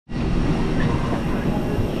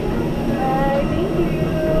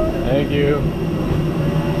Thank you.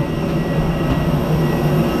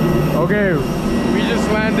 Okay, we just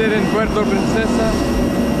landed in Puerto Princesa.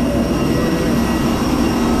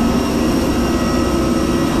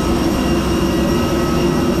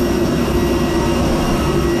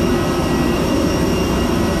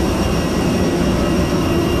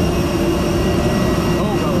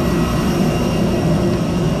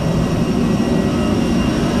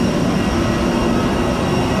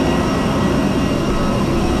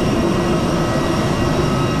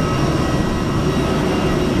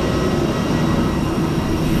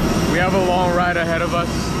 A long ride ahead of us,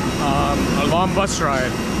 a long bus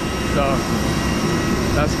ride, so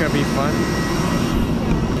that's gonna be fun.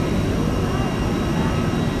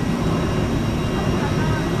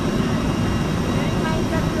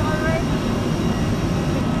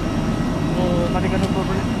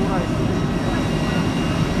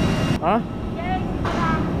 Huh?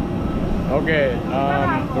 Okay,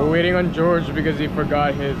 we're waiting on George because he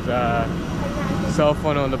forgot his cell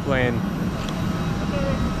phone on the plane.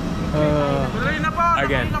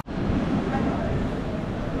 Again.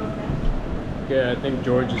 Okay, I think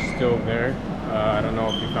George is still there. I don't know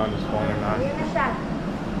if he found his phone or not.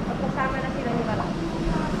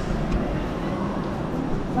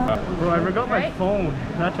 Bro, I forgot my phone.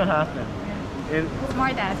 That's what happened.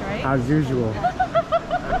 Smart ass, right? As usual.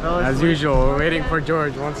 As usual, we're waiting for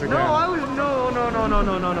George once again. No, I was no.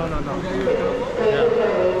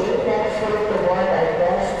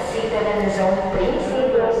 Seated in his own place,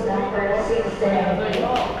 Nido's number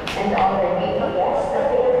 673 and all the remaining guests that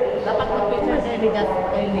they are reached. Dapat mag-picture din ni Just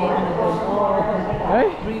Ellie ano doon. Hey?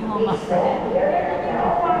 Bring home up.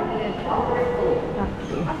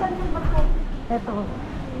 Asan yung bag ko? Eto.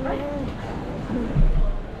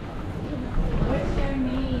 Where's your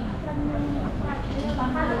name? Yung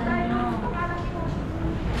pangalan mo.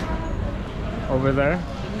 Over there?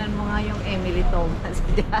 Tingnan mo nga yung Emily Thomas.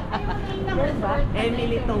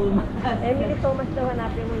 Emily Thomas. Emily Thomas daw,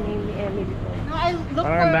 hanapin mo name ni Emily Thomas. No, I look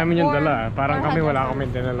Parang ang dami yung dala. Parang kami wala kami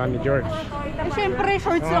dinala ni George. Eh, syempre,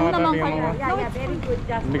 shorts lang naman kayo. Yeah, very good.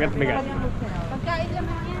 Just Bigat. Pagkain lang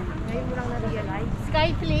yan. ngayon mo lang na-realize.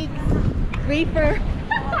 Skyflake. Wafer.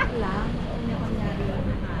 lang.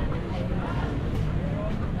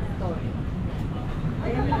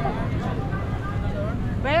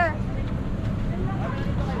 Where?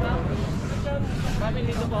 Ma'am,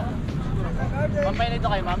 Nido po. Ma'am, Nido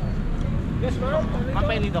kayo, ma'am? Yes, ma'am. Ma'am,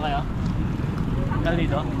 Nido kayo?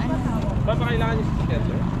 Nido? Ma'am, kailangan niyo sa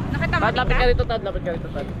sir? Nakatama Lapit ka rito, Tad. Lapit ka rito,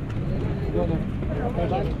 Tad.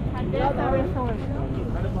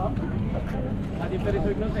 Ano po? Adi pa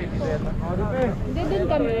resort nun sa Itideta. Hindi din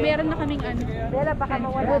kami. Meron na kaming ano. Bella, baka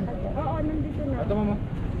mawala. Oo, nandito na. Ito, mama.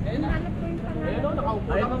 Hanap ko yung pangalan. Ayun,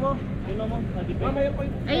 nakaupo lang mo. Ayun, mama. Adi pa.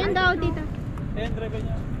 Ayun daw, tita. Ayun, driver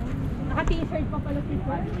niya. Naka-t-shirt pa pala si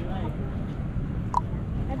Sir.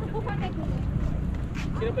 Ito po pa ko.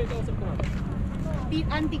 Sino pa yung kausap ko, ma'am?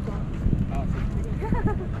 Auntie ko. Ah, sige.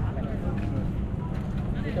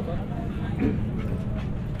 Dito ba?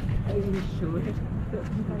 Are you sure?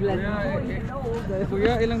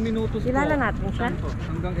 Kuya, ilang minutos po? Kilala natin siya?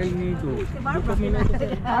 Hanggang El Nido. Bukas minutos.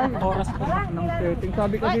 Oras po ng setting.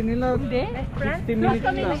 Sabi kasi nila 60 minutes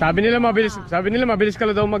lang. Sabi nila mabilis ka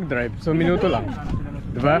daw mag-drive. So minuto lang.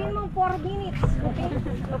 Diba? Minimum 4 minutes. Okay?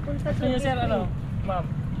 Papunta sa Sino, sir, ano? Ma'am,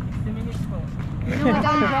 60 minutes po. You know what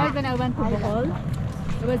I enjoyed when I went to Bohol?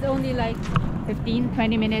 It was only like 15-20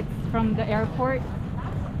 minutes from the airport.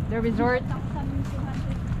 The resort.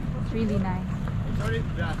 It's really nice. Sorry,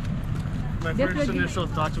 yeah. My This first would be- initial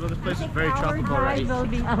thoughts about this place is very tropical, Our right? drive will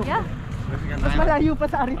be, yeah. Living on Mas an island. malayo pa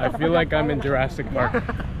sa Arita. I feel like I'm in Jurassic Park.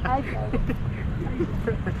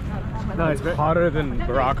 No, it's very Hotter than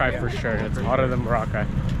Boracay for sure. It's hotter than Boracay.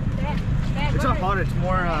 It's not hot, it's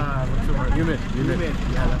more what's the word? Humid.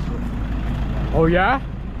 Yeah, that's what. Oh yeah?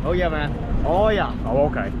 Oh yeah, man. Oh yeah. Oh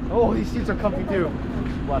okay. Oh, these seats are comfy too.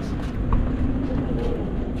 Plus.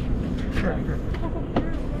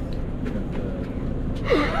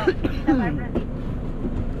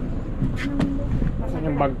 Saan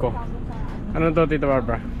yung bag ko? Ano to, Tita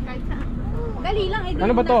Barbara? Dali lang, eh.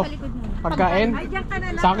 Ano ba to? Nasa likod mo. Pagkain? Ay, diyan ka na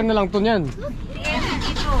lang. Sa akin na lang to niyan.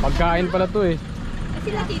 Pagkain pala to eh.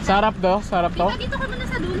 Sila tita. Sarap to? Sarap to? Tita, dito ka muna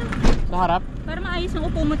sa dulo. Sa harap? Para maayos ang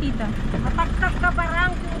upo mo, tita. Mataktak ka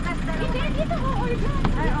parang kukas na lang. Hindi, dito ko order.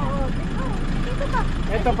 Ay, oo. Dito ka.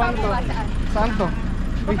 Ito paano to? Saan to?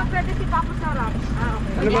 Baka pwede si Papo sa harap. Ah,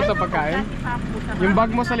 okay. Ano ba to pagkain? Si Papo sa Yung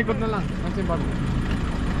bag mo sa likod na lang. Ano yung bag mo?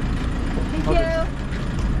 Thank Okay. you.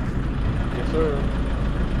 Yes sir.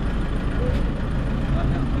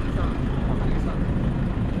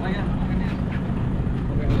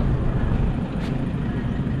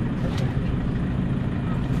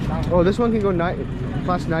 Oh, this one can go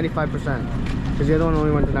plus 95%. Because the other one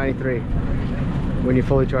only went to 93 when you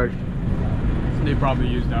fully charge. They probably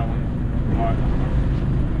used that one a lot.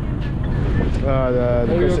 Oh,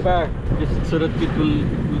 you're back. Just so that people...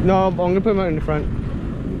 No, I'm gonna put mine in the front.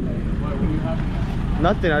 What do you have?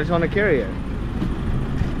 Nothing, I just want to carry it.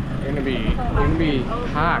 You're gonna be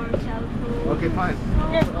hacked. Okay, fine.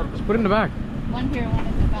 Just put it in the back. One here, one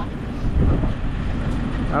in the back.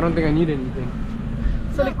 I don't think I need anything.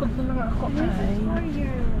 Sa likod na lang ako.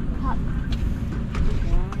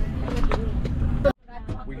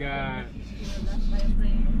 We got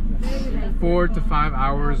 4 to 5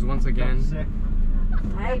 hours once again.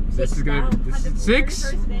 This is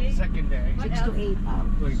 6? Second day. 6 to 8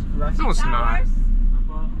 hours. No, it's not.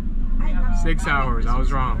 6 hours. I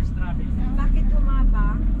was wrong. Bakit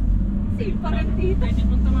humaba? Parang dito.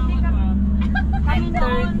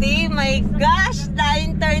 9:30, my gosh!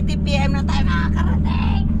 9:30 PM na tayo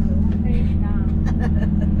makakarating!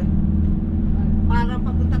 Parang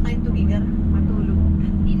papunta tayong Tugigar, matulog.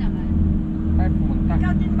 Hindi naman.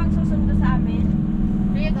 Ikaw din bang susundo sa amin?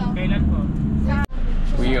 Here you go. Kailan po?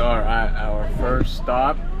 We are at our first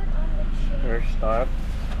stop. We're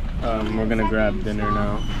gonna grab dinner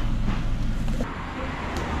now.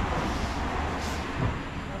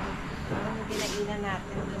 Parang ginainan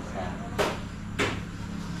natin sa...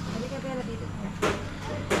 Halika pera dito.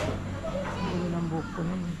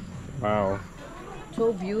 Wow.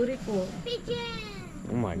 So beautiful.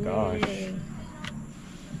 Oh my gosh.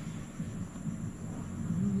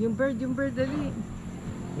 Yung bird, dali.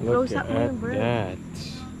 Look Close up mo at yung bird. that.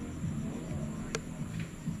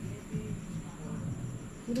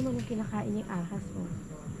 Hindi naman yung kinakain yung ahas mo.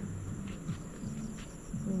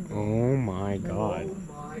 Oh my god.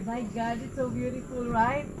 My God, it's so beautiful,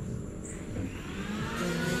 right?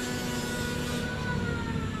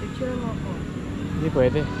 Picture mo ko. Hindi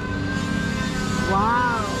pwede.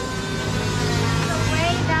 Wow! The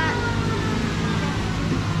way that...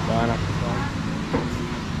 Baka na.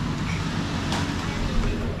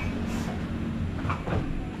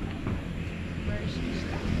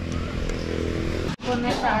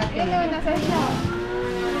 Hello, nasa siya.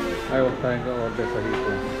 Ay, huwag tayong ka-order sa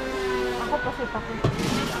hipon. Ako pasit ako.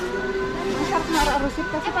 Ang sarap na rarusit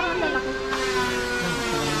kasi parang lalaki.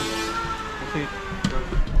 Kasi,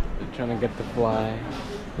 They're trying to get the fly.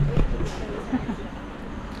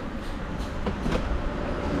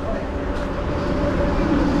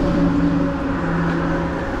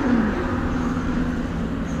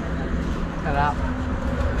 sarap.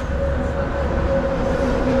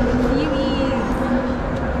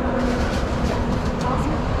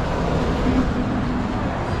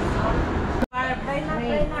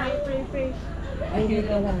 Pray. Ay, hindi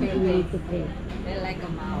ka lang. To pray. They're like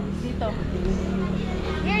a mouse. Dito.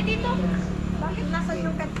 Here, dito. Bakit nasa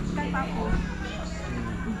yung kanta ko?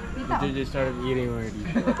 They just started eating already.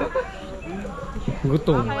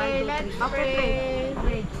 Gutom. Okay, let's Okay,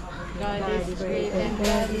 pray. God is great and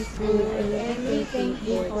God is good, and we thank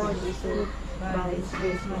you for this food. by His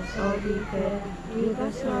grace must all be fed. Give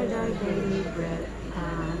us, Lord, our daily bread.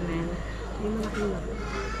 Amen.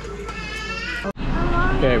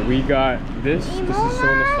 Okay, we got this. This is so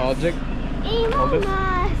nostalgic. Hold this.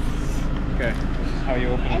 Okay, this is how you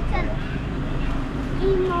open it.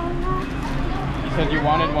 You said you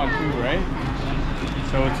wanted one too, right?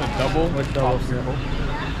 So it's a double. What's double? popsicle.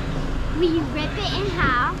 We rip it in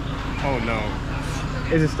half. Oh no.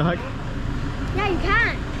 Is it stuck? Yeah, you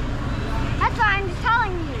can. That's why I'm just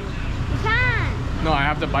telling you. You can. No, I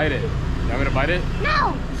have to bite it. You want me to bite it?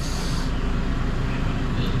 No.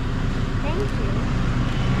 Thank you.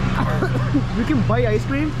 You can bite ice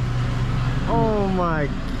cream? Oh my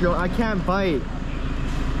god, I can't bite.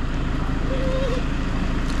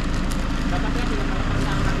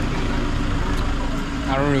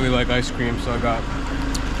 I don't really like ice cream, so I got.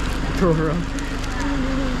 Throw her up.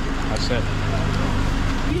 That's it.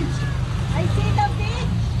 I see the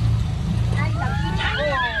beach. And the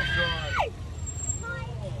beach.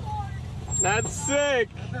 That's sick.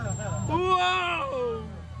 Whoa.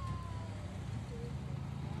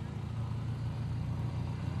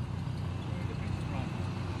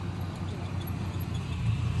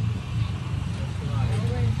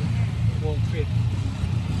 Won't fit.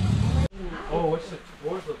 Oh, what's the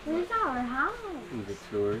doors look Where's our house? The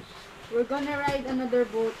tours. We're gonna ride another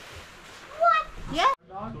boat. What? Yeah.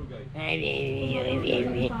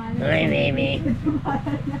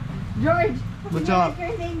 George, What's up?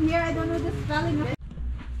 your name here. I don't know the spelling of it.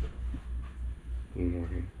 Good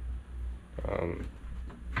morning.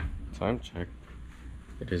 Time check.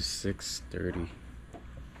 It is 6:30.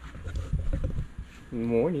 Good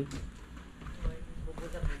morning.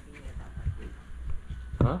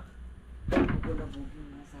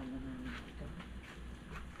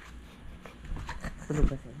 Tulog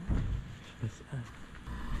ba sila?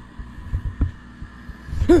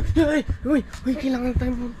 Uy, kailangan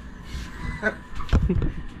tayo mo.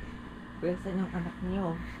 Kuya, saan yung anak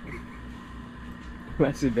niyo?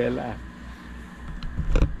 Wala si Bella.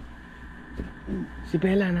 Si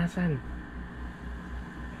Bella, nasan?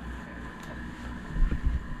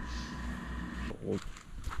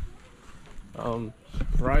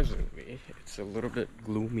 Surprisingly, it's a little bit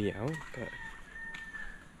gloomy out, but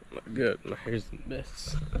not good. My hair's a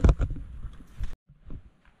mess.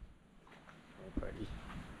 Hey, buddy.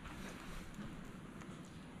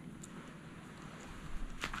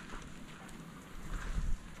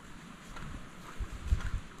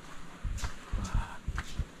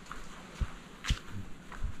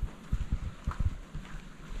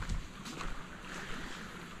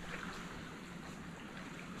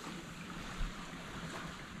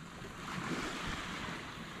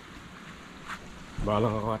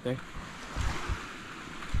 Balang ako ate.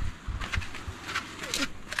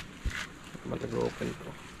 Mag-open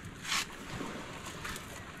ko.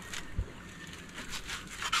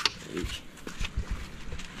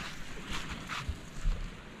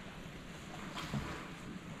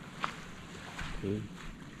 Okay.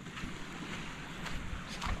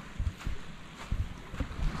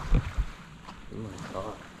 Oh my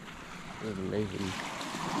god. This is amazing.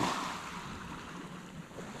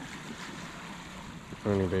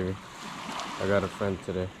 Honey, baby. I got a friend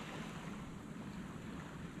today.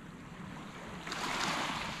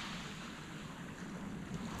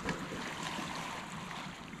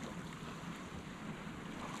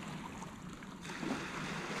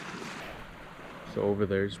 So over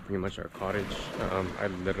there is pretty much our cottage. I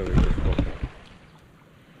literally just woke up.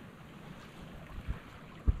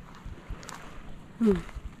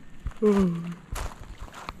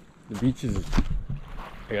 The beach is,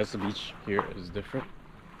 I guess the beach here is different.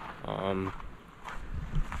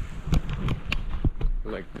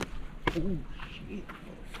 Like, oh shit.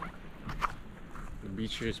 The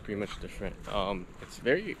beach here is pretty much different. It's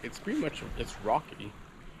pretty much, it's rocky.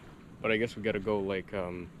 But I guess we gotta go like,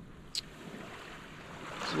 so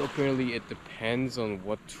apparently it depends on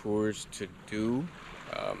what tours to do.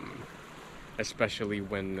 Especially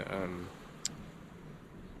when,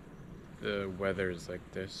 the weather is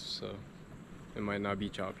like this, so it might not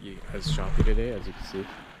be as choppy today, as you can see.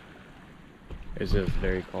 It's just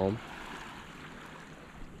very calm.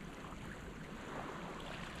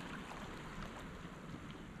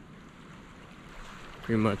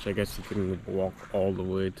 Pretty much, I guess you can walk all the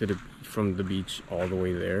way to from the beach all the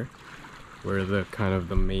way there, where the kind of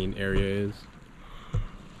the main area is.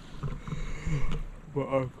 But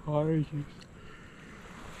our cottage is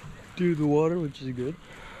near the water, which is good.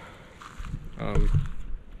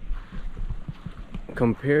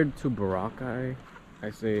 Compared to Boracay, I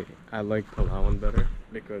say I like Palawan better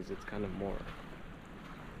because it's kind of more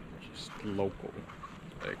just local.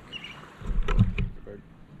 Like,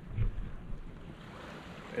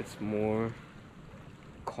 it's more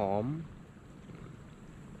calm.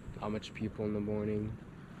 Not much people in the morning.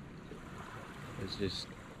 It's just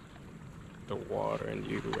the water and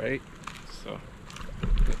you, right? So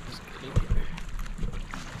let's get in here.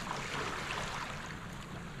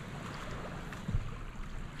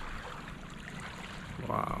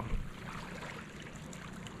 Wow.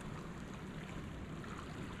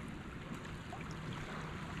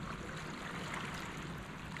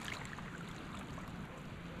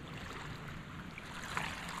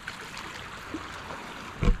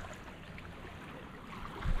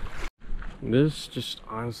 This just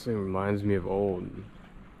honestly reminds me of old,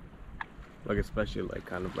 like especially like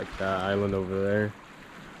kind of like that island over there.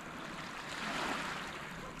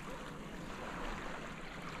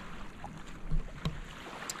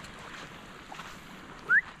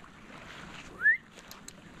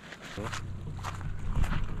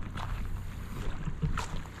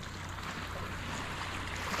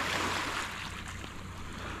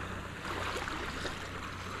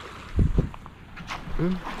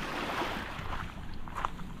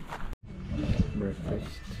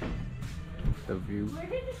 Breakfast. The view.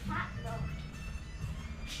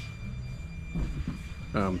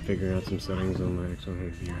 I'm figuring out some settings on my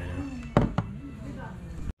view right now.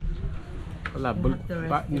 Wala,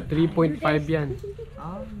 3.5 yan.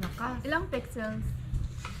 Oh, naka. Ilang pixels?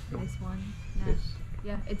 This one. Yeah. Yes.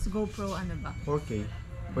 Yeah, it's GoPro ano ba? 4K.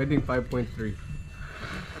 Pwedeng 5.3.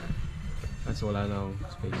 Kaso wala na akong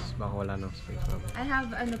space. Baka wala na akong space. I have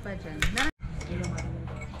ano pa dyan.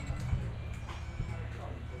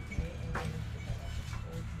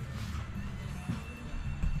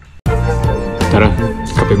 Tara,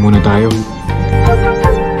 kape muna tayo.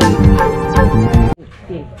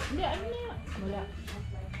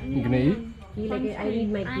 You gonna eat? I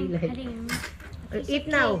need my tea leg.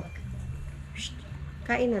 Eat now. Shh.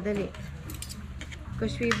 Kain na, dali.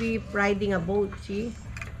 Because we be riding a boat, see?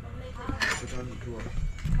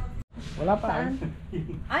 Wala pa.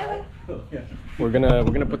 Ay, wala. We're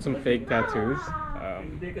gonna put some fake tattoos.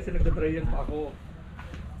 Hindi kasi nagda-dryan pa ako.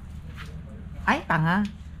 Ay, tanga.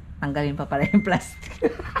 Tanggalin pa pala yung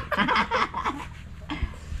plastic.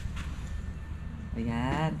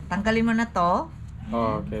 Ayan. Tanggalin mo na to.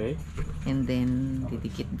 Oh, okay. And then,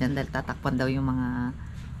 didikit dyan dahil tatakpan daw yung mga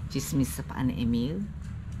chismis sa paa ni Emil.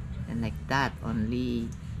 And like that only.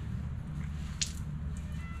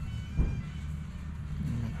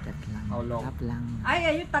 And like that lang. How long? Tap lang. Ay,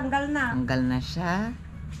 ayun, tanggal na. Tanggal na siya.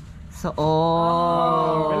 So,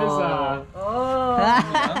 oh. Bilis ah. Oh.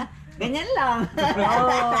 Ganyan lang.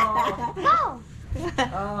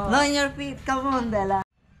 No, on your feet. Come on, Dela.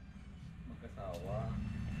 Magkasawa.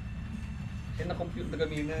 Kaya na-compute na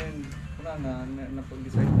gaminan. Kuna nga,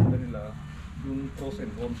 napag-decide na nila yung pros and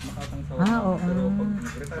cons. Makakangsawa. Oo. Pero pag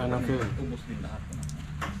nag-retire Anong feel? tubos din lahat.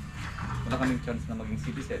 Wala kaming chance na maging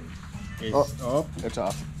citizen. Oh, it's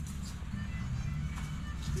off.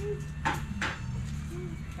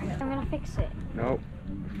 I'm gonna fix it. No,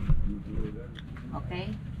 Okay.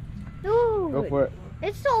 Dude, go for it.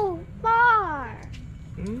 it's so far.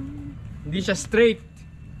 Hindi siya straight.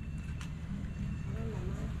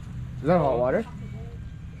 Is that hot water?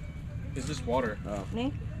 It's just water. Oh. Ne?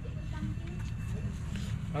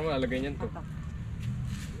 Ano malalagay niyan to?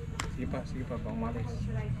 Sige pa, pang malis.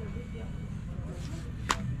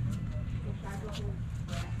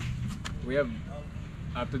 We have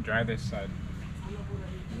to dry this side.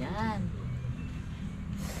 Yan.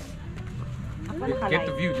 Get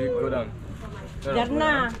the view, dude. Go down. Diyan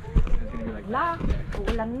na. It's gonna be like La,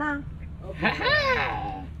 uulan na.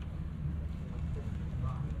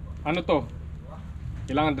 Ano to?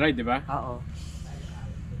 Kailangan dry, di ba? Oo.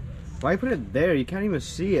 Why put it there? You can't even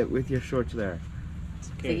see it with your shorts there.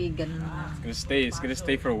 Sige, ganun na. It's gonna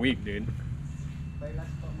stay for a week, dude.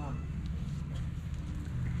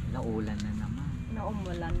 Naulan na naman.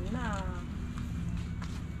 Naumulan na.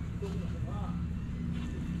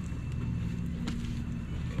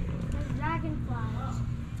 Dragonflies.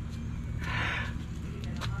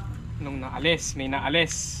 Nung naalis, may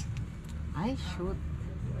naalis. Ay, shoot.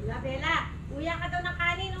 Bella, uya ka daw ng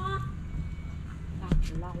kanin, oh.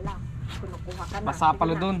 La. Kinukuha ka na. Basa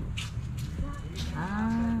pala dun.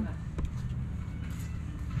 Ah.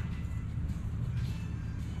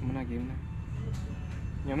 Game na.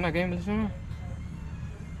 Game na, game. Bilis na.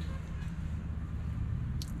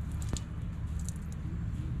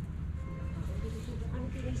 Ang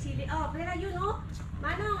pinisili. Oh, pera yun, oh.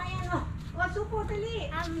 Manong, ayan, oh. Oh, supo, dali.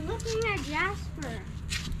 I'm looking at Jasper.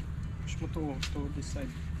 Push mo to this side.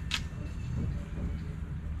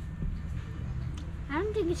 I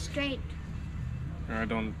don't think it's straight. I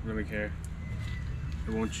don't really care.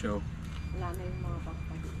 It won't show. Wala na yung mga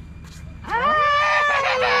bakpan.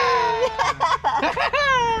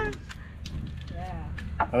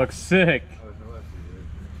 That looks sick.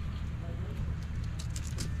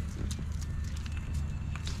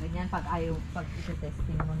 Ganyan pag ayaw, pag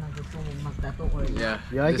ito-testing mo na gusto mong magtato or Yeah.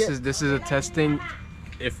 Yeah, I This is a testing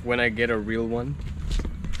when I get a real one.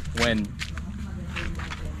 When.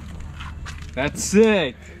 That's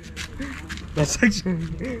sick. That's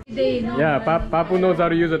actually. Yeah, Papu knows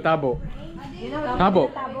how to use a tabo.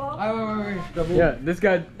 Tabo. Yeah, this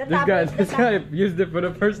guy used it for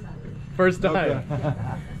the first time.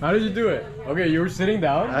 How did you do it? Okay, you were sitting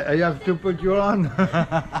down. I have to put you on.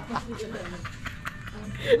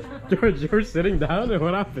 George, you were sitting down, and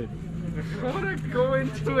what happened? I wanna go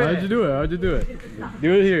into it. How'd you do it? How'd you do it?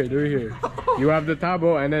 Do it here. Do it here. You have the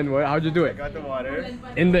tabo, and then what? How'd you do it? Got the water.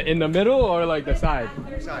 In the middle or like the side?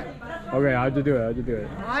 Side. Okay, how'd you do it? How'd you do it?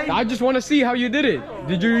 I just want to see how you did it.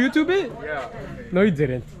 Did you YouTube it? Yeah. No, you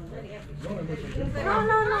didn't. No.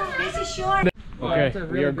 This is short. Okay,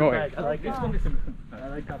 we are going. I like this one. I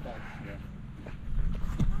like that bag.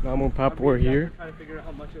 Namu Pop, we're here. Trying to figure out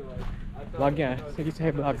how much it was. Vlog yan. Sige,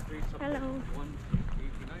 say vlog. Hello.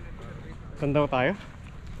 Saan daw tayo?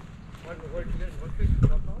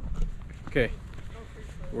 Okay,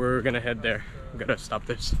 we're gonna head there. We gotta stop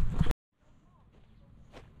this.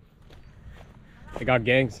 They got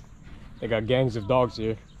gangs. They got gangs of dogs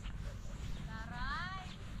here.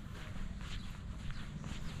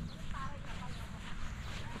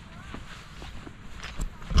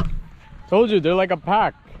 Told you, they're like a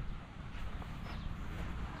pack.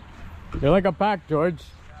 They're like a pack, George.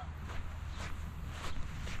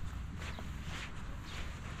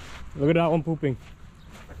 Look at that one pooping.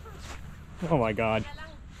 Oh my god.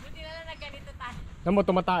 Alam mo,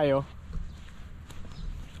 tumatay oh.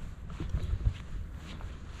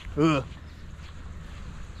 Ugh.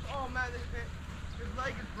 Oh man, his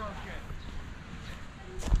leg is broken.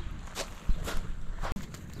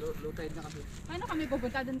 Low tide na kasi. Paano kami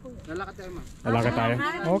pupunta doon po? Lalakad tayo ma'am. Lalakad tayo?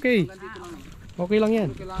 Okay. Okay lang yan.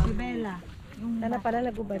 Si Bella. Sana pala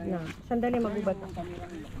nagubad na. Sandali magubad na.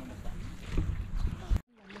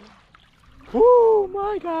 Oh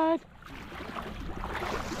my god.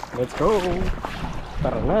 Let's go.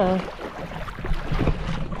 Tara na.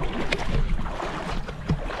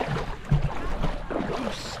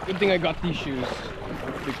 Oops. Good thing I got these shoes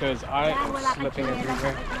because I'm slipping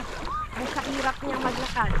everywhere. Sa hirap niya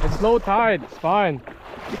maglakad. It's low tide. It's fine.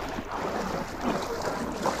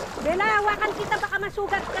 Bella, hawakan kita baka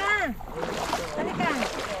masugat ka. Halika.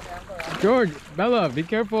 George, Bella, be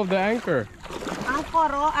careful of the anchor.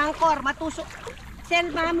 Angkor, oh, angkor. Matusok.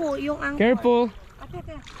 Selma mo yung angkor. Careful.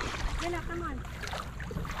 Okay. Bella, come on.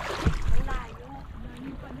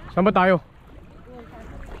 Saan ba tayo?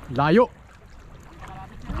 Layo.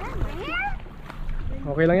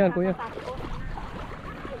 Okay lang yan, kuya.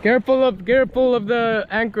 Careful of the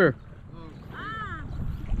anchor.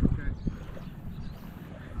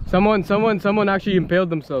 Someone actually impaled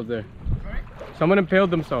themselves there. Someone impaled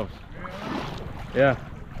themselves. Yeah.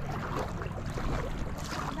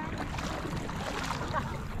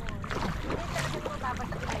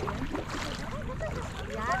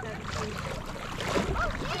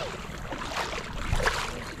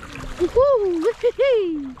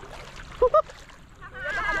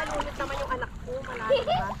 Baka malunod naman yung anak ko. Malayo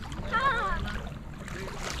ba?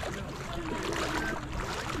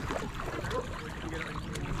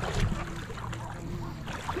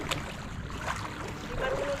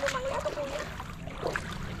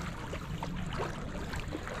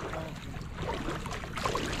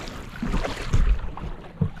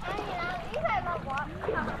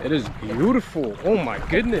 It is beautiful. Oh my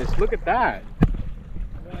goodness, look at that.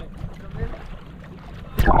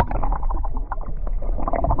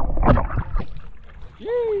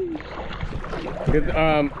 Yay. Good,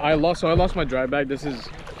 I lost my dry bag. This is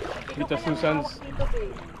Tita Susan's,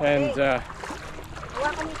 and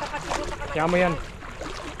yan.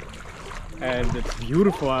 And it's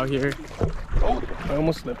beautiful out here. Oh, I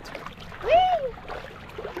almost slipped.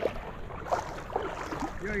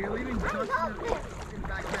 Yo, you're leaving Justin in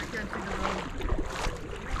back. I can't see the road.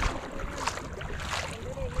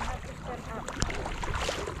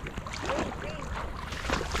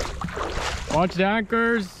 Watch the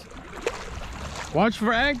anchors. Watch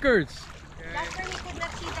for anchors. Last time we could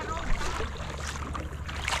not see the road.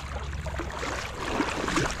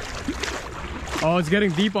 Oh, it's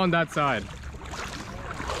getting deep on that side.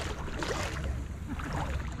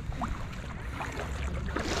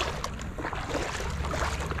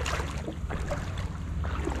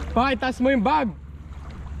 Pai, taas mo yung bag.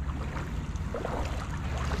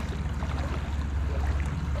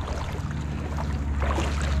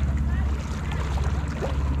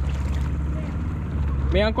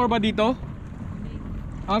 May angkor ba dito?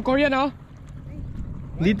 Angkor yan oh.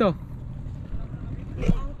 Dito.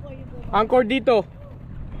 Angkor dito.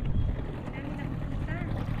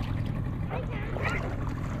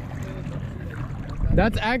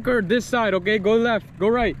 That's anchor this side, okay? Go left,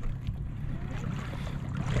 go right.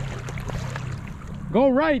 Go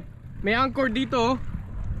right. May anchor dito.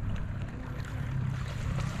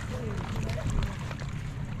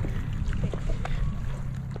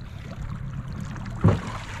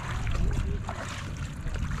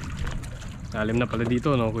 Lalim na pala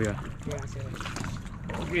dito, no, kuya?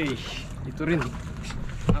 Okay, dito rin.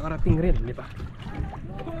 Nakarating rin, di ba?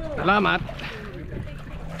 Salamat.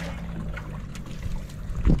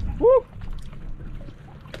 Woo!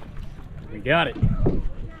 We got it.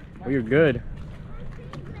 We're good.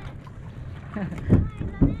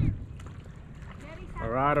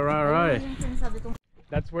 Alright.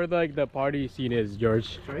 That's where like the party scene is,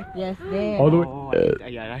 George. Yes, there. All the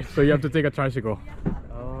way. Yeah. So you have to take a tricycle.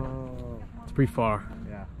 Oh. It's pretty far.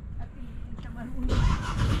 Yeah.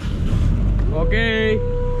 Okay.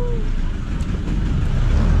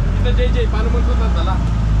 Ito JJ, paano mo ito nadala?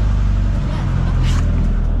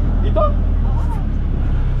 Dito?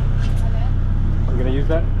 I'm gonna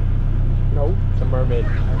use that? No, it's a mermaid.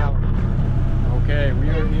 I know. Okay,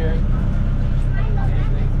 we are here.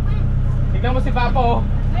 Tignan mo si Papa oh.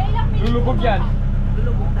 Lulubog yan.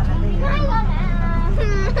 Lulubog talaga yan.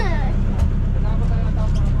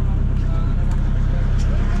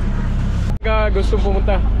 Gusto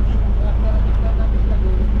pumunta.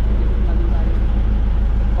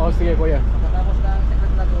 Oh, sige kuya. Tapos na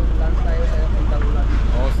secret lagoon,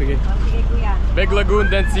 sige. Sige, kuya. Big Lagoon,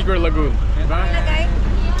 then Secret Lagoon. Diba? Lagay.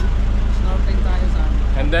 Snorkeling tayo sa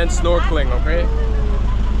And then snorkeling, okay?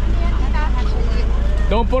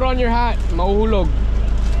 Don't put on your hat, mauhulog.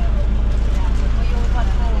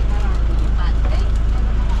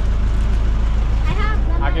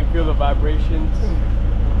 I can feel the vibrations.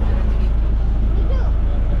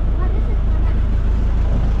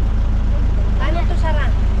 Ano to, Sarah?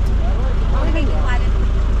 Okay, wallet.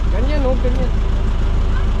 Ganyan, oh, ganyan.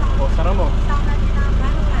 Oh, sarap mo.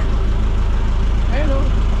 Ayun, oh.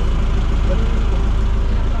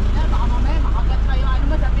 Baka mamaya makagat kayo. Ano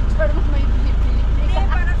mo sa picture mo may bilip-bilip. Hindi,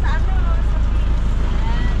 para sa ano?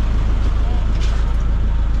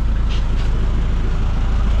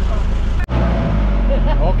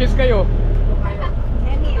 Oh, kiss kayo.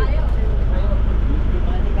 Any.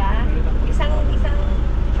 Diba? Isang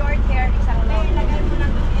short hair, isang long. Lagay mo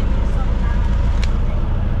lang yung Emil song na.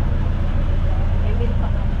 Emil pa.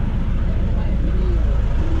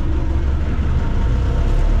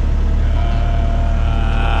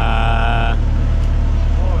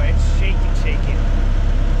 Oh, it's shaking.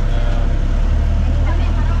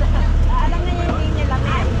 Alam na niya yung niya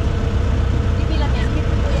lamin. Hindi lamin. Hindi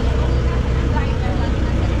po yan.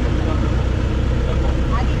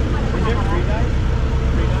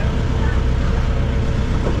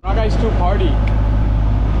 Guys, to party.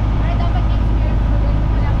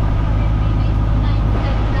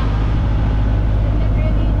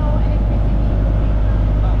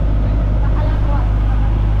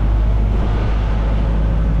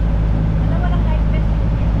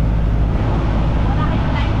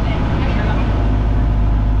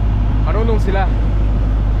 Marunong sila.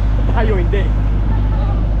 Tayo hindi.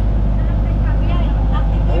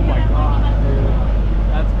 Oh my god.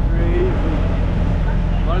 That's crazy.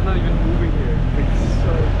 Water's not even moving here. It's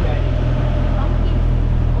so tight.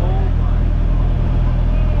 Oh my god.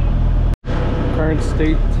 Current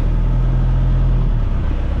state.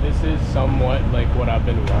 This is somewhat like what I've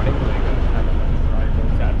been wanting, like a kind of like riding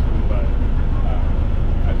tattoo, but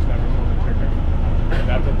I just never pulled the trigger. I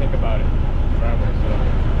have to think about it forever, so.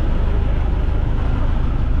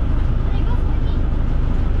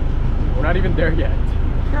 We're not even there yet.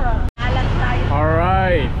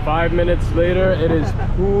 Alright, 5 minutes later, it is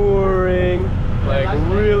pouring, like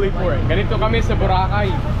really pouring. Ganito kami sa Boracay.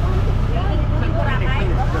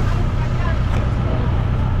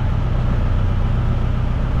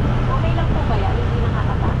 Okay lang po ba yan? Hindi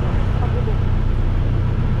nakakatakot.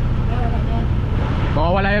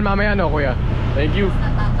 Mawawala yan mamaya, no, kuya? Thank you.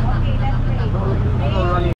 Okay, let's pray.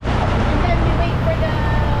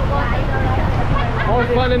 Most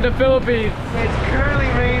fun in the Philippines. It's currently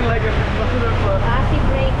raining like a motherfucker. Acid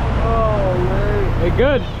break. Oh man. Hey,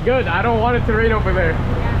 good, good. I don't want it to rain over there.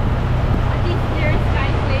 At least clear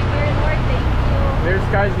skies later, Lord. Thank you. Clear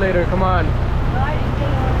skies later, come on. Lord,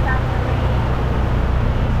 thank you. Stop the rain.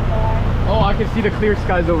 Please, Lord. Oh, I can see the clear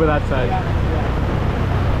skies over that side.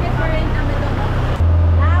 Because we're in the middle of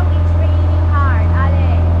Now it's raining hard.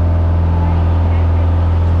 Ale.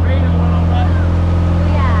 Rain a little bit.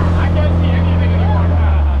 Kuya. I can't see anything anymore.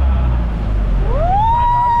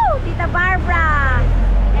 Woo! Tita Barbara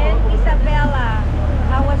and Isabella.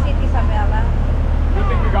 How was it, Isabella? Good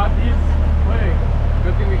thing we got these. Wait,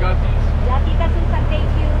 good thing we got these. Yeah, Tita Susan, thank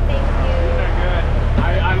you. Thank you. They're good.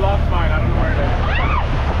 I lost mine. I don't know where it is.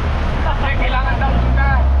 Hey, kailangan daw kita.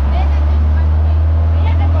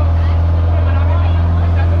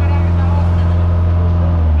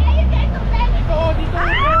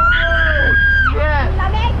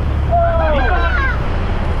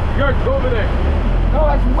 York, go over there. No,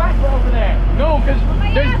 that's wet over there. No, because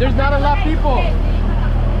there's not a lot of people.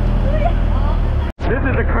 This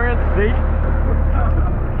is the current state.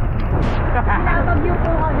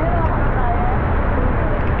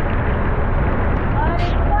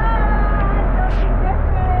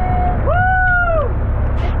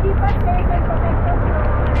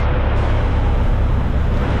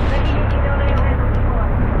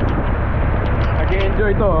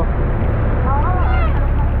 Nag-enjoy to.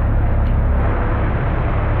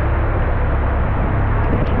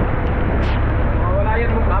 Mawawala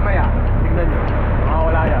yan mamaya. Tignan nyo.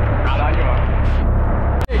 Mawawala yan. Kala nyo ah.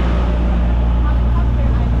 Hey!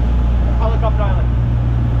 Helicopter Island.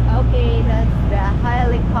 Okay, that's the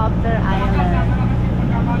helicopter.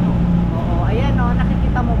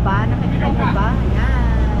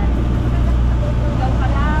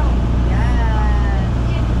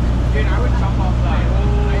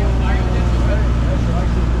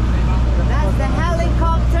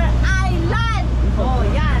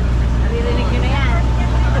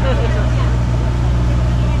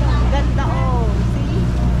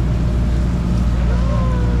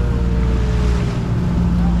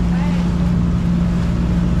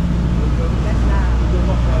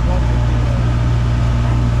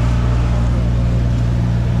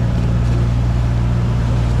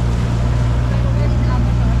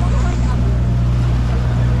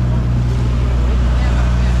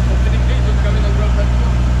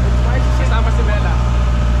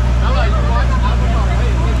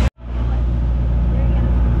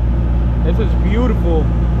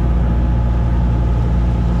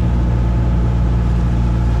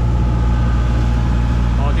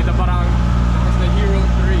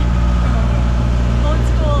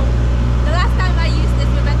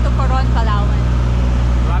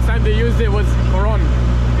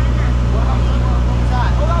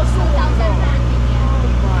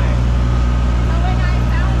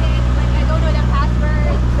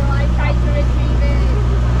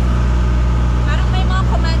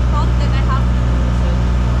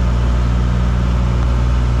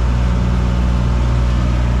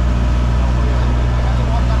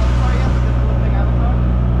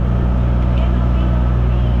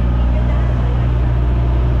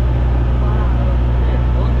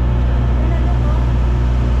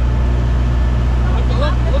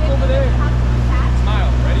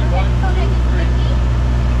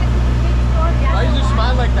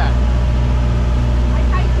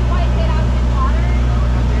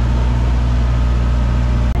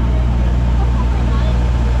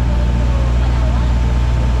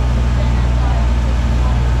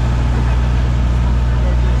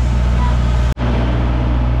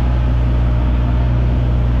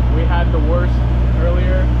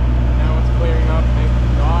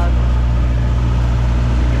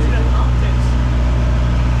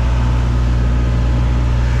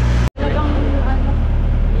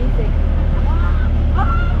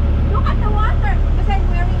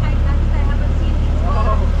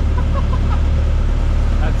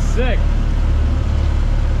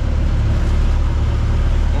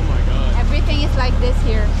 this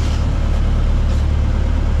here.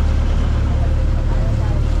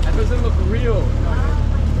 That doesn't look real.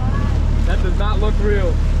 That does not look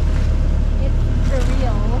real. It's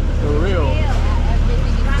surreal. Surreal. Yeah,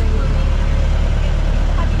 everything is surreal.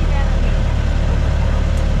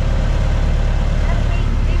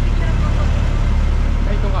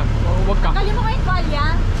 Ay, ito ka. Huwag ka. Kali mo yung tuwalya?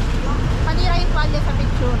 Panira yung tuwalya sa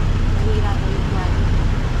picture. Panira ko yung tuwalya.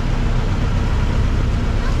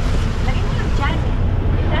 Lagay mo lang dyan.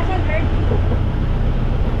 It doesn't hurt you.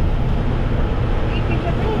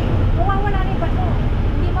 Ipicture mo eh. Mawawala na yung bato.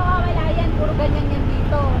 Hindi mawawala yan. Puro ganyan yan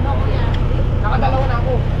dito. No, kuya? Nakadalawa na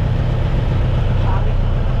ako.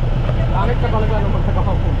 Bakit ka talaga nung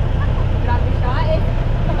magsagawa ko? Grabe siya. Eh,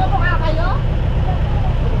 nagmumukha kayo?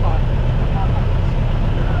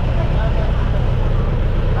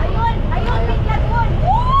 Ayun! Ayun! Bigla doon!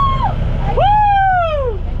 Woo!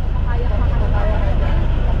 Woo!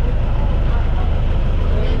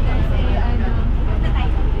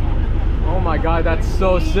 Oh my god, that's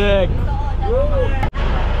so sick.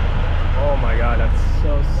 Oh my god, that's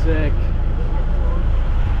so sick.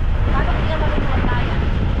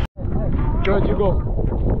 George, you go.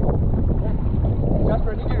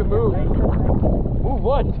 Jasper, I need you to move. Move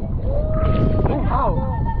what? Move how?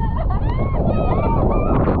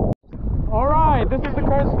 Alright, this is the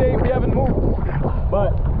current state. We haven't moved.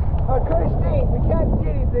 But Our current state, we can't see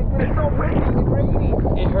anything. It's so windy and rainy.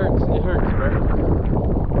 it hurts, right?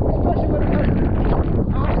 Especially when it comes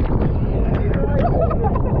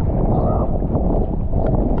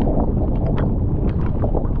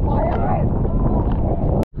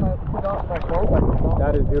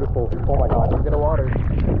That is beautiful. Oh my god, look at the water. It's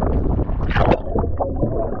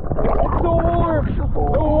so warm! The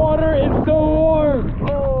water is so warm!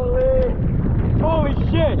 Holy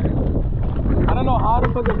shit! I don't know how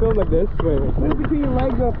to fucking film like this. Wait. Move between your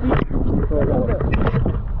legs and feet. Wait.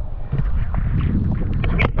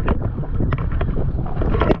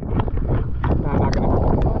 Nah, not gonna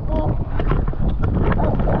happen.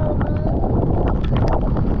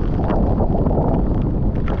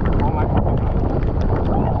 Oh my god.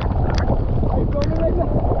 Are you filming right now?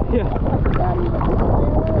 Yeah.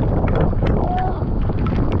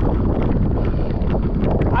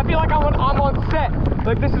 I feel like I'm on set.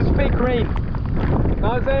 Like this is fake rain. Know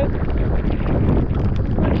what I'm saying?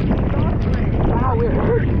 Wow, it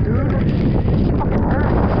hurts, dude. It fucking hurts.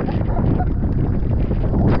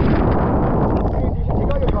 Hey, you should take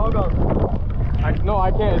out your goggles. No,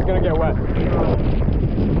 I can't. It's gonna get wet.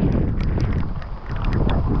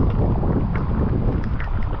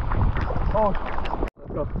 Oh.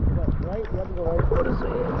 Let's go. Right? You have to go right. What is it?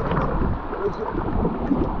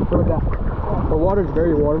 Look at that. The water's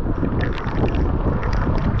very warm.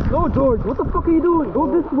 No, George, what the fuck are you doing? Go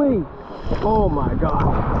this way. Oh my god.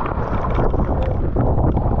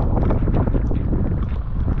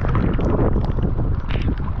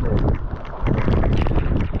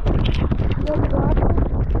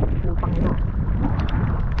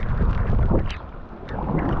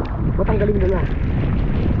 Matanggalin mo na.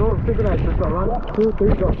 Go, synchronize. Let's go. 1, 2,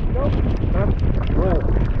 3, go. Left, right,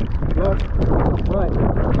 left, right,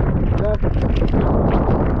 left,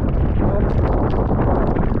 left,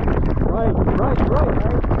 right,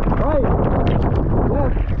 right,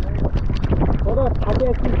 left. Hold up, I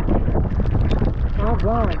can't see. I'm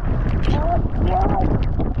blind.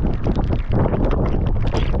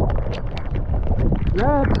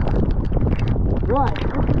 Left, right,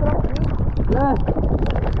 left,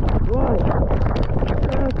 right,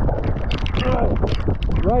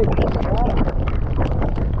 right.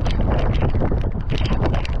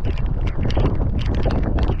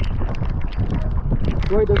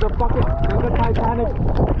 Wait, there's a Titanic.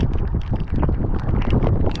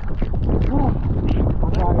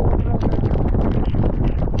 I'm tired.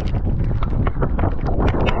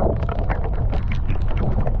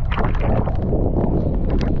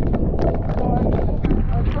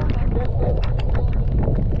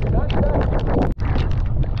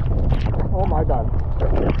 Oh my god.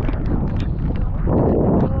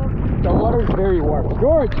 The water is very warm.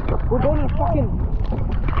 George, we're going to fucking...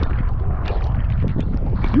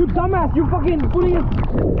 You dumbass, you fucking putting it.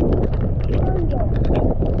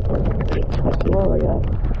 Oh my god.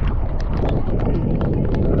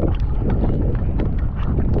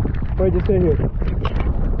 Wait, just stay here.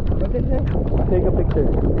 What is it? Take a picture.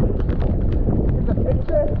 It's a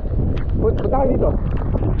picture? Punta ka dito.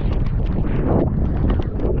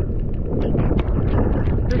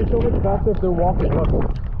 It's so much faster if they're walking. Look.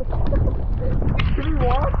 Can we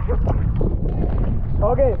walk?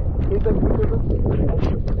 Okay. Take the picture.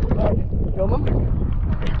 Film them?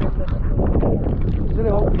 Is it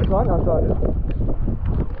on? It's on?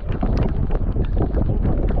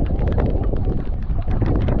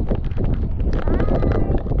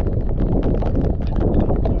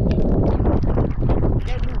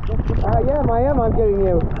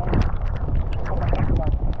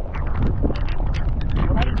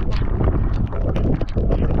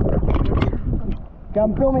 Yeah,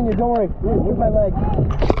 I'm filming you, don't worry. With my leg.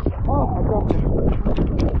 Oh, I dropped it.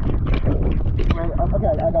 Okay,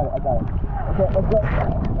 I got it. Okay, let's go.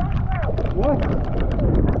 What?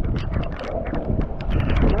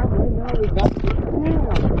 Not right now, we got it.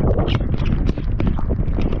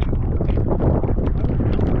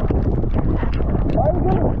 Why are we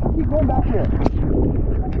gonna keep going back here?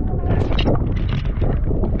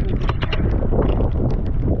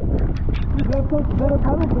 They have better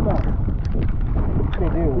paddles than that. They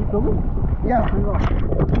do. You filming? Yeah. Turn it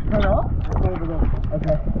off?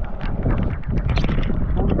 Okay.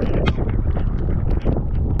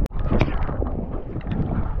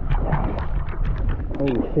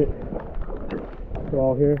 Holy shit. We're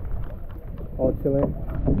all here. All chilling.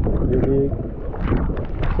 Big.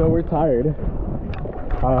 So we're tired.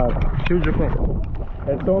 Here's the thing.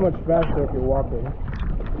 It's so much faster if you're walking.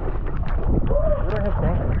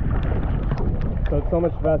 So it's so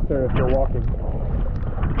much faster if you're walking.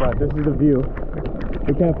 But this is the view.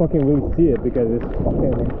 You can't fucking really see it because it's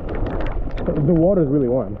fucking... The water's really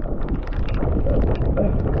warm.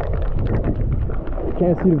 You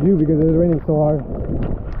can't see the view because it's raining so hard.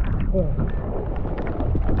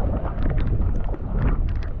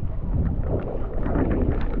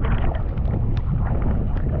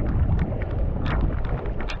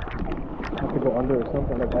 Have to go under or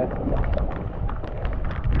something like that.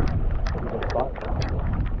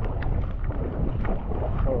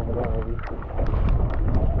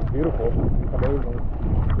 It's beautiful, amazing.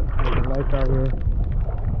 It's nice out here.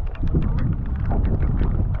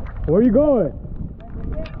 Where are you going?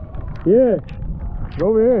 Yeah, go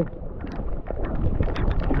over here.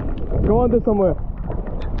 Let's go under somewhere.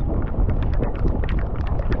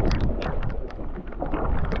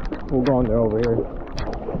 We'll go under over here,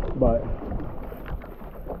 but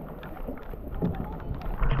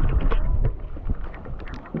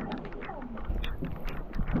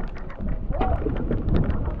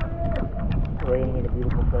raining in a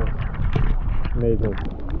beautiful place. Amazing.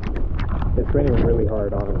 It's raining really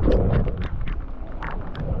hard, honestly.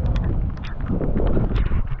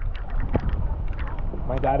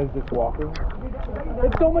 My dad is just walking.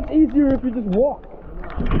 It's so much easier if you just walk.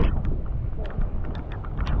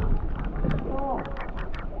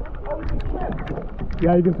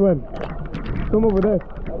 Yeah, you can swim. Swim over there.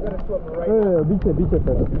 I'm gonna swim right Beach it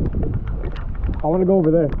first. I want to go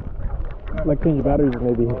over there. Like change batteries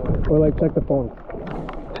maybe. Or like check the phone.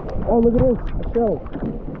 Oh, look at this. A shell.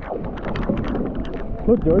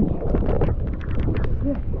 Look, George.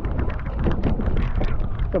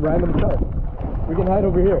 It's a random shell. We can hide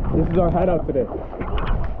over here. This is our hideout today.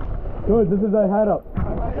 George, this is our hideout.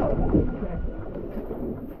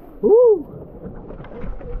 Woo!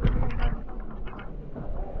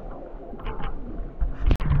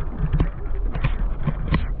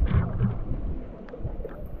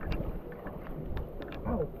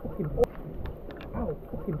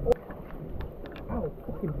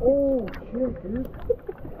 Oh shit, dude.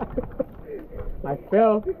 I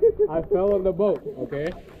fell on the boat,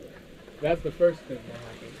 okay? That's the first thing that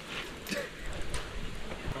happened.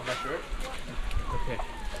 On my shirt? Okay.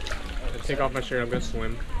 I'm gonna take off my shirt, I'm gonna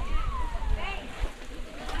swim.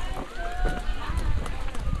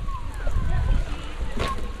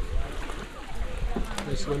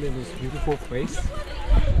 I swim in this beautiful place.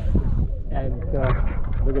 And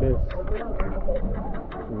look at this.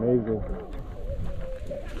 It's amazing.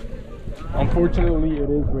 Unfortunately, it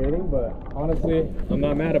is raining, but honestly, I'm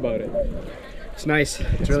not mad about it. It's nice.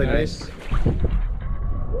 It's really nice.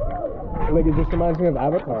 Like, it just reminds me of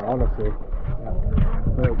Avatar, honestly.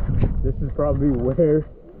 Yeah. Like, this is probably where,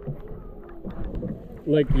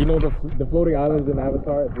 like, you know the floating islands in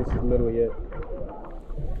Avatar? This is literally it.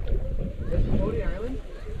 There's floating island?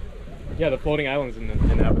 Yeah, the floating islands in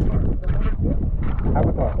Avatar.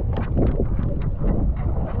 Avatar.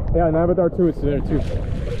 Yeah, in Avatar 2, it's there too.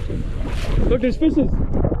 Look, there's fishes!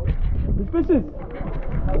 There's fishes!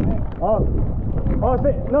 Oh,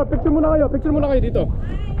 say, no, picture muna kayo dito.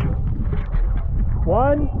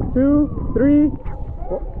 1, 2, 3.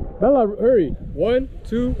 Bella, hurry. 1,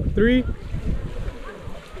 2, 3.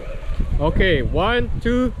 Okay, 1,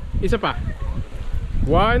 2, isa pa.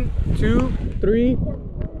 1, 2, 3.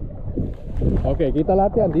 Okay, kita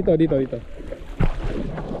lahat yan. Dito.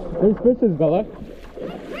 There's fishes, Bella.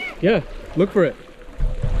 Yeah, look for it.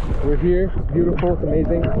 We're here, it's beautiful, it's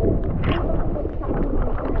amazing.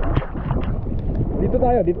 Dito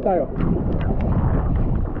tayo.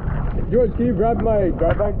 George, can you grab my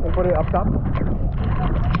grab bag and put it up top?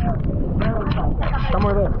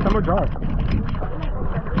 Somewhere there, somewhere dry.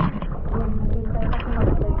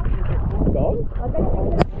 Dog?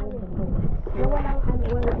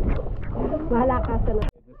 Bahala ka sa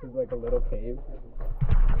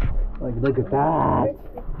Look at that.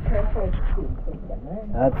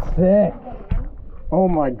 That's sick. Oh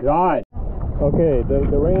my god. Okay,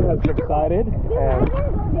 the rain has subsided and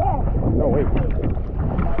no wait.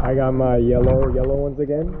 I got my yellow ones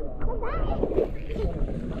again.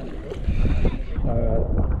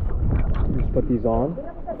 Just put these on.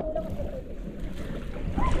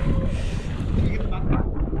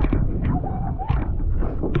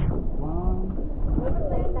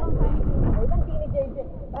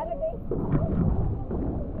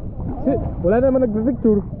 Shit, wala naman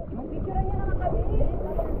nagpipicture.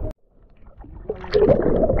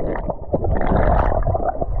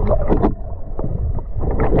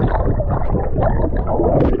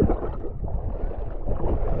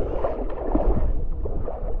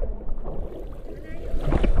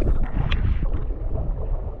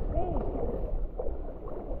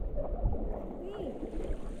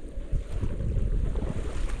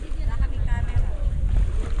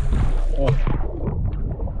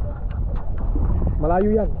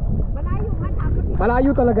 Malayo yan.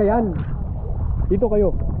 Malayo talaga yan. Dito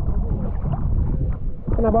kayo.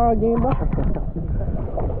 Can I borrow a game ba?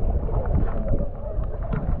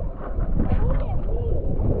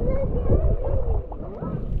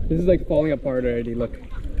 This is like falling apart already, look.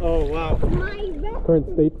 Oh wow. Current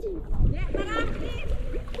state.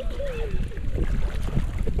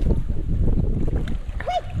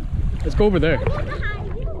 Let's go over there.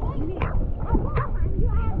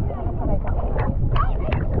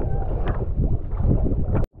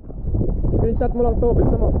 Screenshot mo lang to,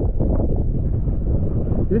 bisa mo.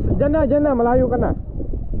 Diyan na, malayo ka na.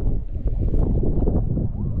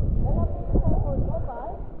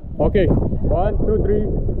 Okay, 1, 2, 3.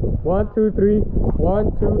 1, 2, 3.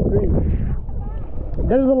 1, 2, 3.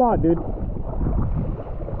 There's a lot, dude.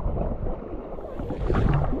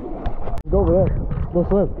 Go over there. Go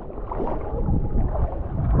swim.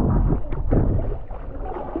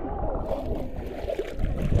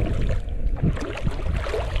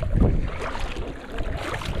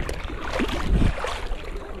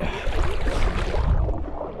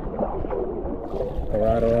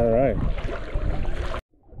 Alright.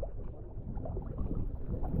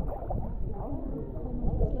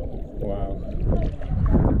 Wow.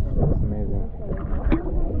 That's amazing.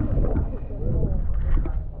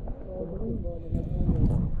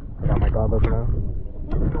 I got my goggles now.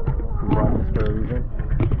 We got this for a reason.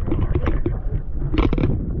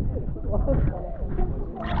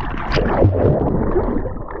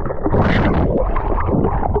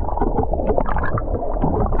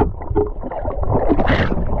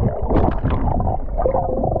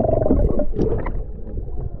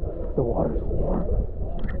 The water's warm.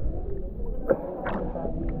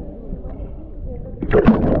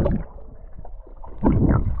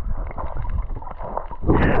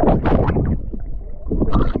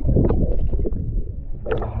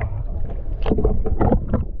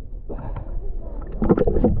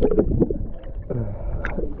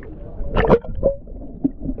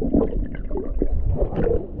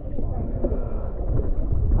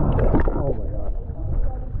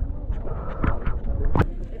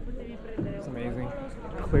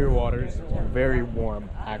 Clear waters, very warm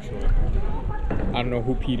actually. I don't know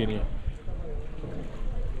who peed in here.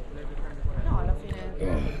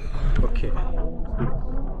 Okay.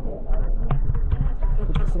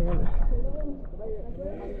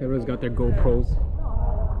 Everyone's got their GoPros.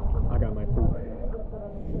 I got my food.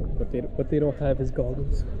 What they don't have is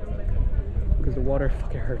goggles. Because the water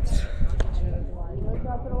fucking hurts.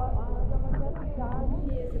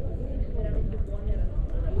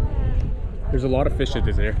 There's a lot of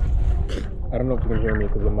fishes there. I don't know if you can hear me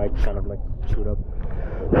because the mic's kind of like chewed up.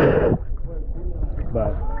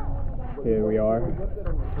 But here we are.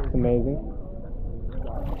 It's amazing.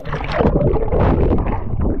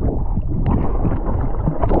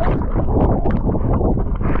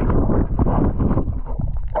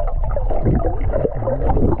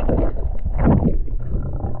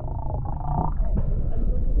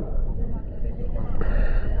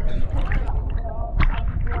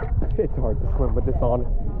 It's hard to swim with this on.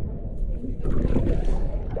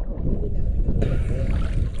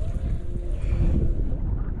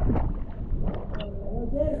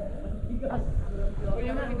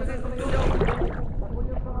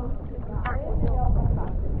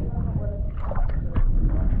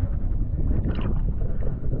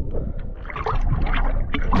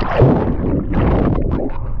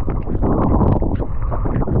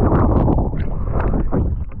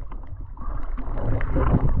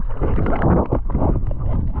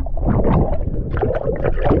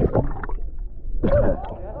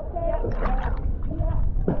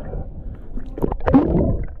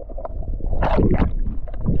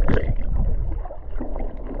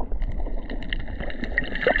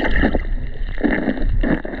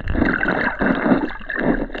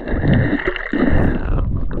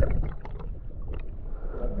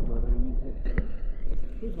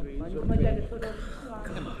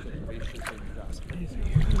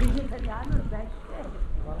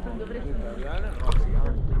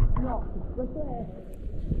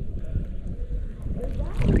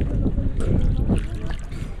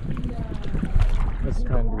 Let's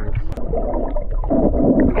try and do this.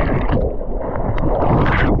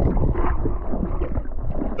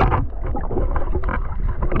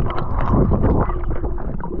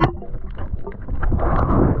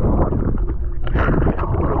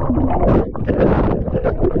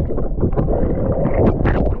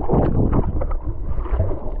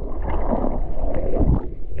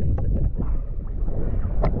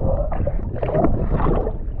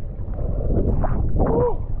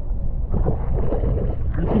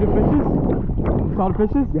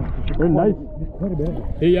 Fishes? Yeah, they're nice. Quite a bit.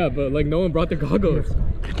 Yeah, but like no one brought the goggles.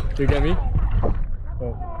 You get me?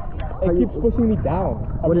 It keeps pushing me down.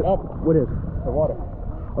 What is up? What is? The water.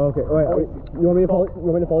 Okay. Wait. You want me to follow? You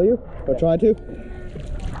want me to follow you? Or try to?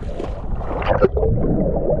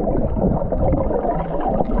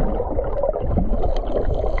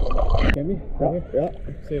 Get me? Right here? Yeah.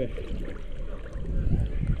 Stay there.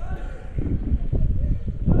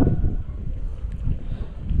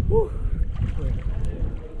 Woo.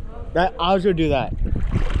 I was gonna do that,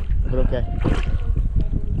 but okay.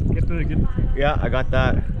 Get. Yeah, I got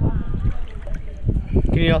that.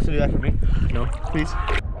 Can you also do that for me? No, please.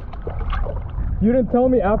 You didn't tell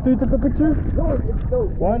me after you took the picture? No, it's no.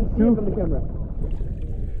 1, 2 from the camera.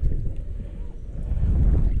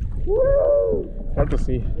 Woo! Hard to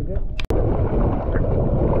see. Is it?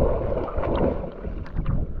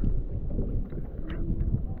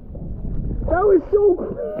 That was so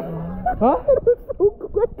quick. Huh? That was so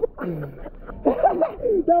quick.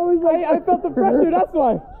 That was like I felt the pressure, that's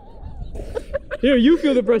why. Here, you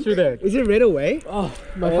feel the pressure there. Is it right away? Oh,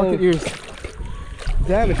 my fucking ears.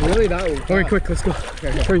 Damn, it's really that way. Alright, quick, let's go.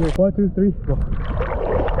 Okay. 1, 2, 3, go.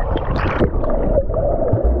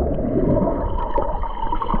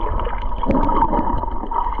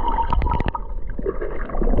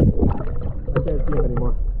 I can't see him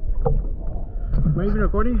anymore. Am I even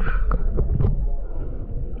recording?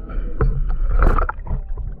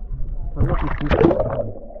 I'm lucky to see.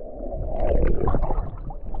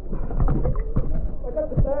 I got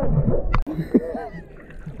the sand.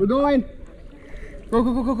 We're going. Go.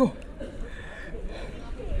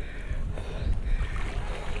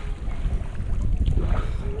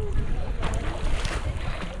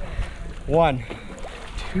 1,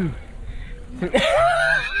 2, 3.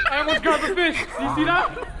 I almost got the fish. Do you see that?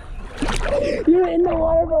 You're in the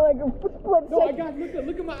water for like a split second. No, I got.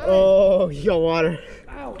 Look at my eye. Oh, you got water.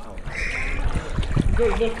 Ow.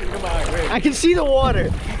 Good, look at my eye. Wait. I can see the water.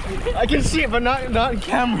 I can see it, but not in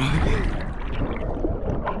camera.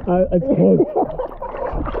 It's close.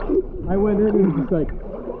 I went in and it was just like,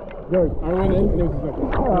 George, I went in and it was just like,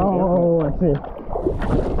 oh, I see.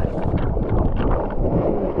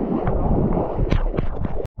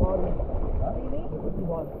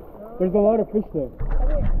 There's a lot of fish there.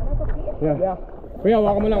 Yeah. Kuya,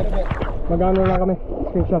 waka mo lang. Mag-ano lang kami.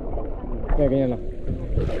 Screenshot. Kaya ganyan lang.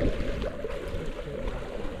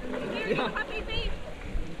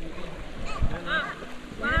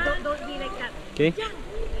 Don't be like that. Okay.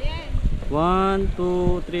 1,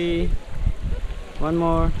 2, 3. One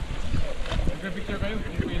more. Picture kayo.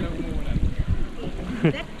 Hindi lang umuulan.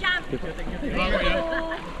 Let's jump.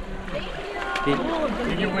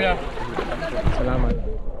 Thank you, kuya. Salamat.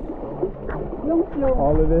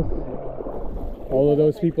 All of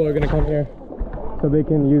those people are gonna come here so they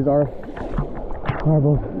can use our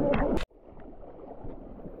boat.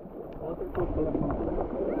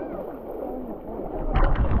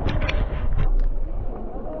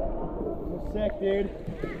 Sick, dude.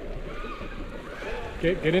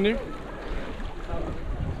 Get in there.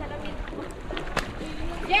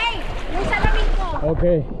 Jay, yung salamin ko.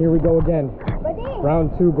 Okay, here we go again.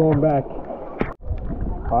 Round 2 going back.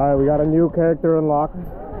 Alright, we got a new character unlocked.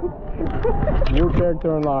 His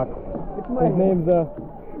name's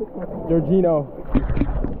Georgino.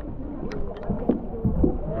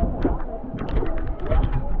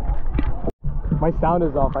 My sound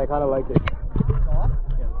is off, I kinda like it. It's off?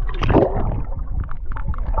 Yeah.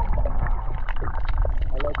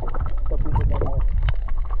 I like it. So people don't know.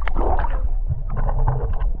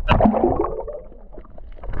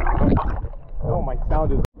 Oh, my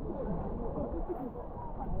sound is.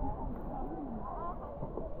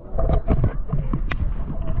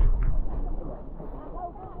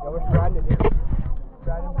 Yeah, we're stranded here.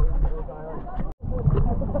 Stranded in this island.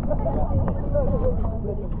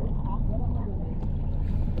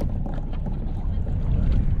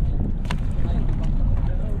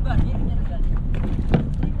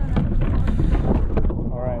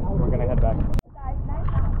 Alright, we're gonna head back.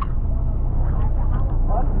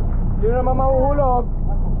 Hindi naman mahuhulog.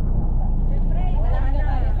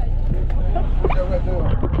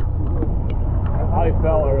 I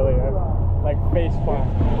fell earlier. Like face plant.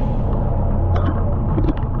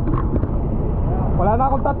 Wala na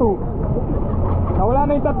akong tattoo. Nawala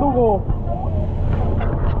na yung tattoo ko.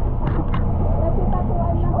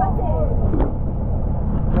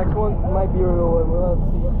 Next one might be a real one. We'll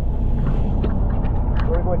see.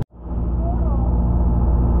 We're going.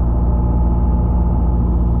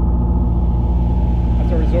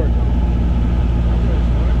 That's a resort.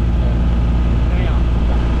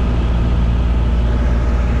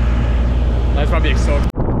 That's probably so.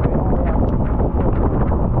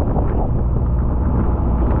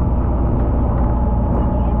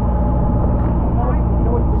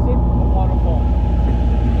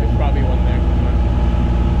 There's probably one there.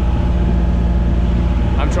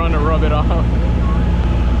 I'm trying to rub it off.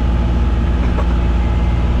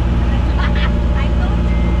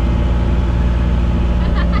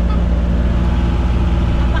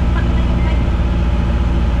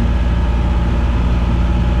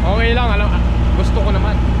 Okay lang, alam, gusto ko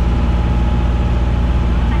naman.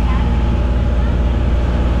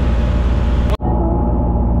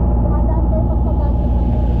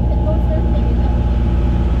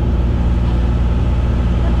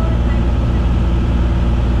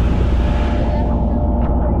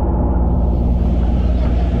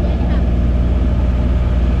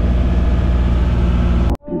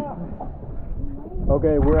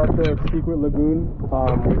 Okay, we're at the secret lagoon.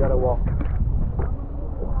 We gotta walk